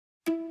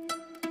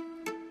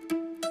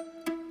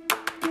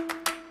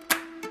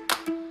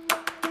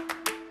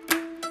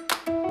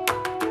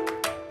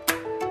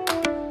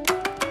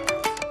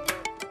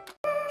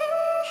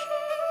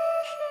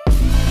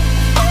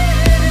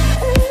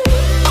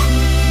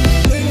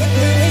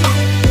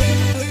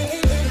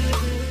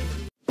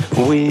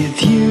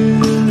With you,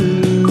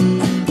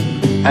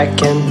 I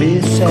can't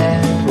be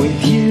sad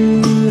with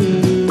you.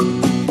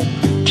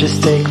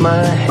 Just take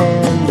my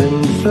hand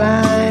and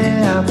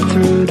fly up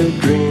through the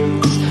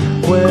dreams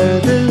where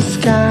the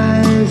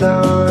skies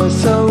are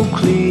so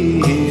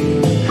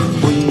clear.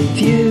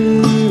 With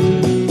you,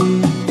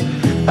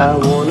 I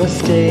wanna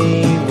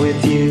stay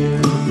with you.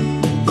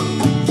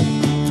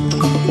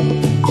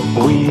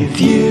 With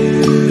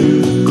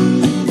you,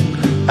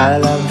 I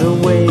love the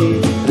way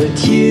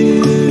that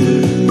you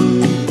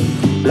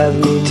love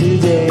me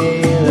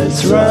today.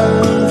 Let's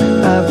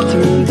run up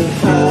through the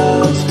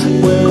clouds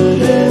where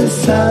the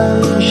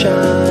sun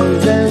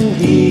shines and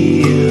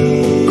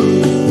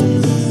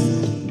heals.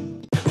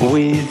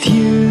 With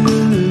you,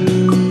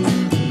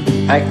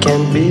 I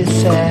can't be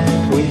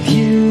sad with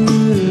you.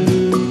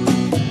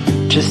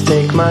 Just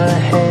take my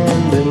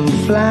hand and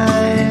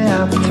fly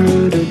up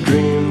through the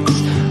dreams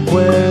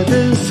where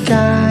the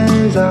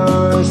skies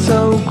are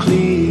so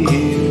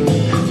clear.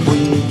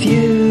 With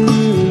you,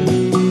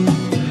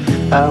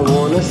 I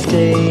wanna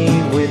stay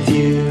with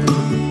you.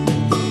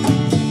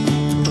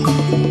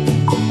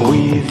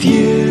 With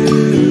you,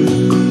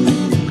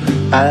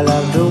 I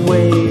love the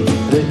way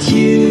that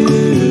you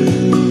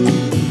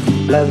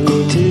love me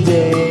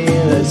today.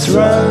 Let's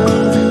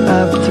run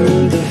up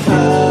through the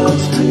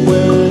clouds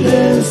where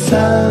the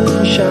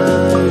sun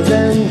shines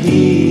and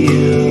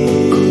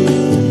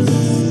heals.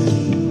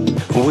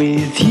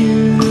 With you,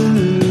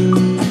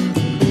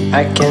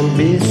 I can't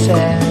be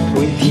sad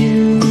with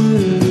you.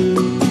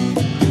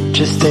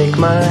 Just take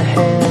my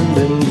hand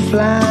and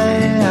fly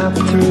up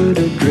through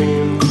the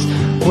dreams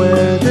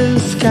where the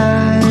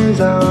skies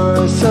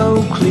are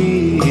so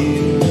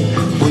clear.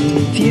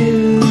 With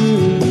you,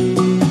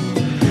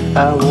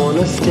 I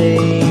wanna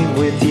stay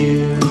with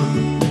you.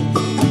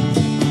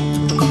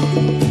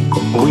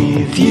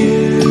 With you,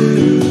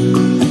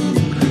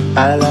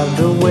 I love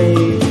the way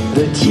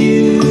that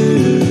you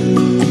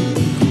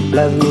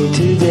love me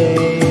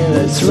today.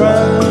 Let's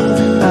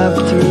run up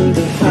through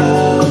the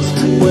clouds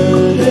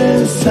where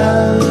the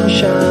sun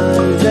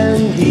shines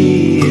and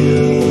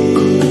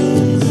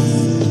heals.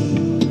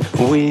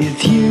 With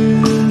you,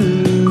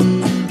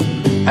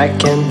 I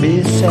can't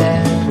be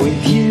sad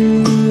with you.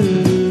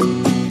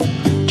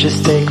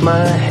 Just take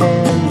my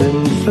hand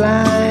and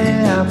fly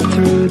up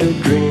through the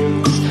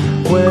dreams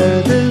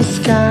where the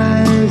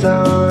skies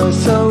are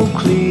so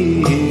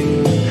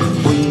clear.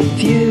 With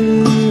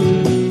you,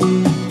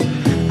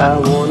 I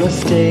wanna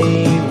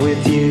stay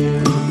with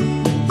you.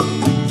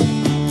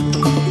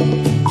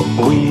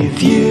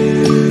 With you,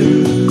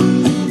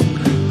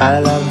 I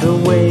love the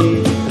way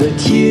that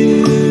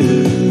you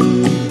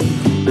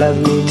love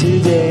me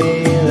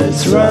today.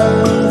 Let's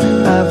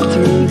run up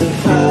through the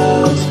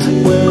clouds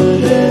where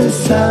the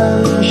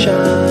sun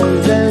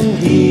shines and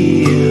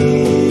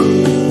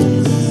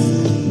heals.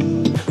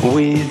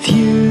 With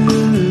you,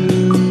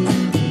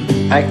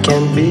 I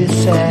can't be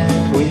sad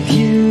with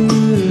you.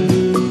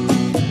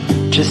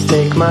 Just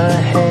take my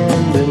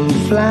hand and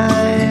fly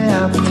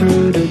up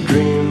through the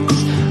dreams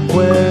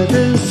where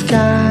the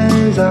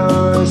skies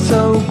are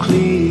so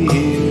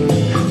clear.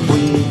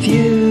 With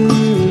you,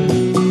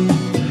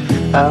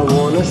 I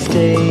wanna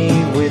stay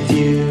with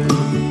you.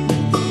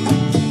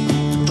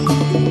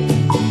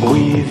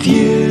 With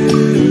you,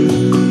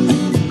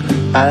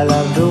 I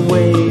love the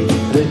way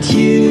that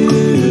you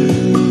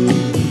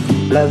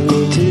love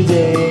me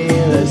today.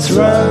 Let's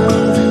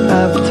run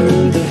up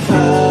through the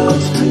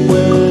clouds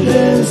where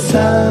the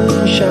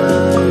sun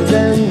shines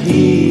and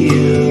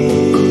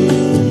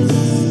heals.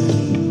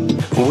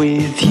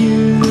 With you,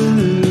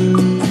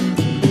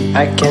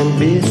 I can't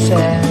be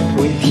sad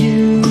with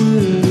you.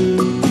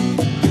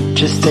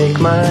 Just take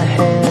my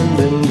hand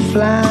and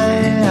fly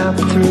up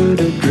through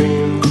the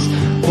dreams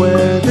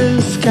where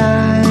the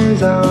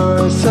skies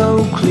are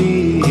so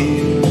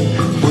clear.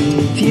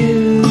 With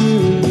you,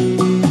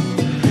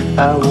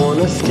 I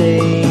wanna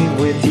stay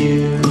with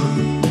you.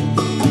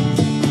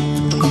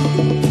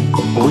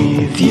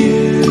 With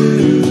you,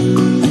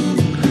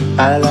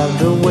 I love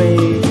the way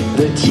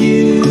that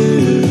you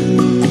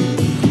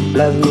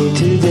love me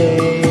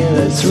today.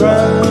 Let's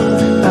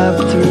run up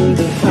through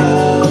the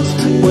clouds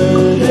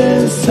where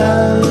the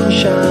sun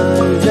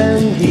shines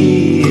and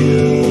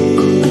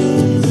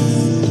heals.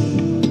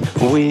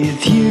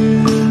 With you,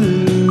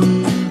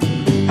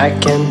 I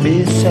can't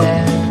be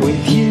sad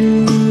with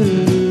you.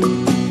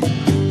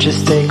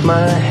 Just take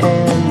my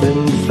hand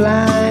and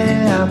fly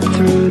up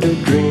through the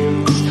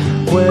dreams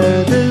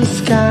where the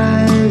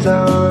skies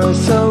are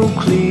so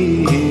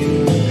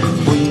clear.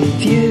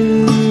 With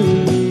you,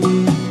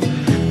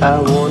 I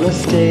wanna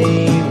stay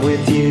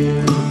with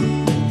you.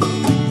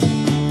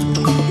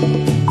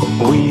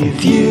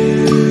 With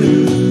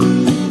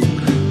you,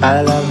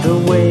 I love the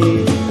way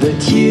that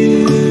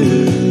you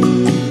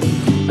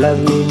love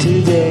me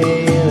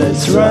today.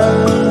 Let's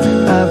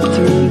run up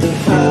through the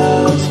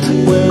clouds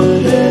where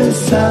the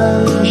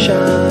sun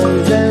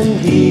shines and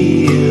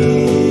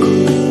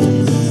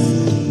heals.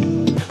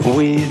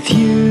 With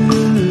you,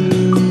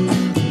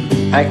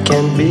 I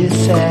can't be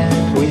sad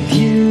with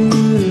you.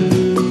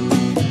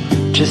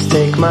 Just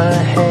take my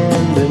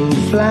hand and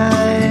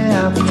fly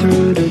up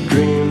through the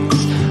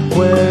dreams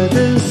where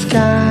the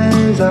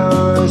skies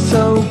are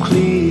so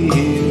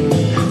clear.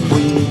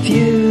 With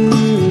you,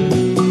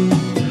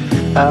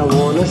 I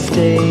wanna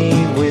stay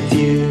with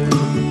you.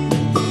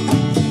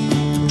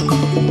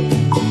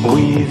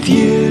 With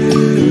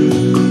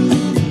you,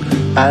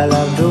 I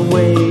love the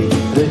way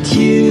that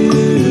you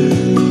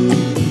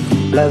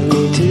love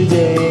me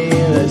today.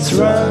 Let's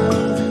run.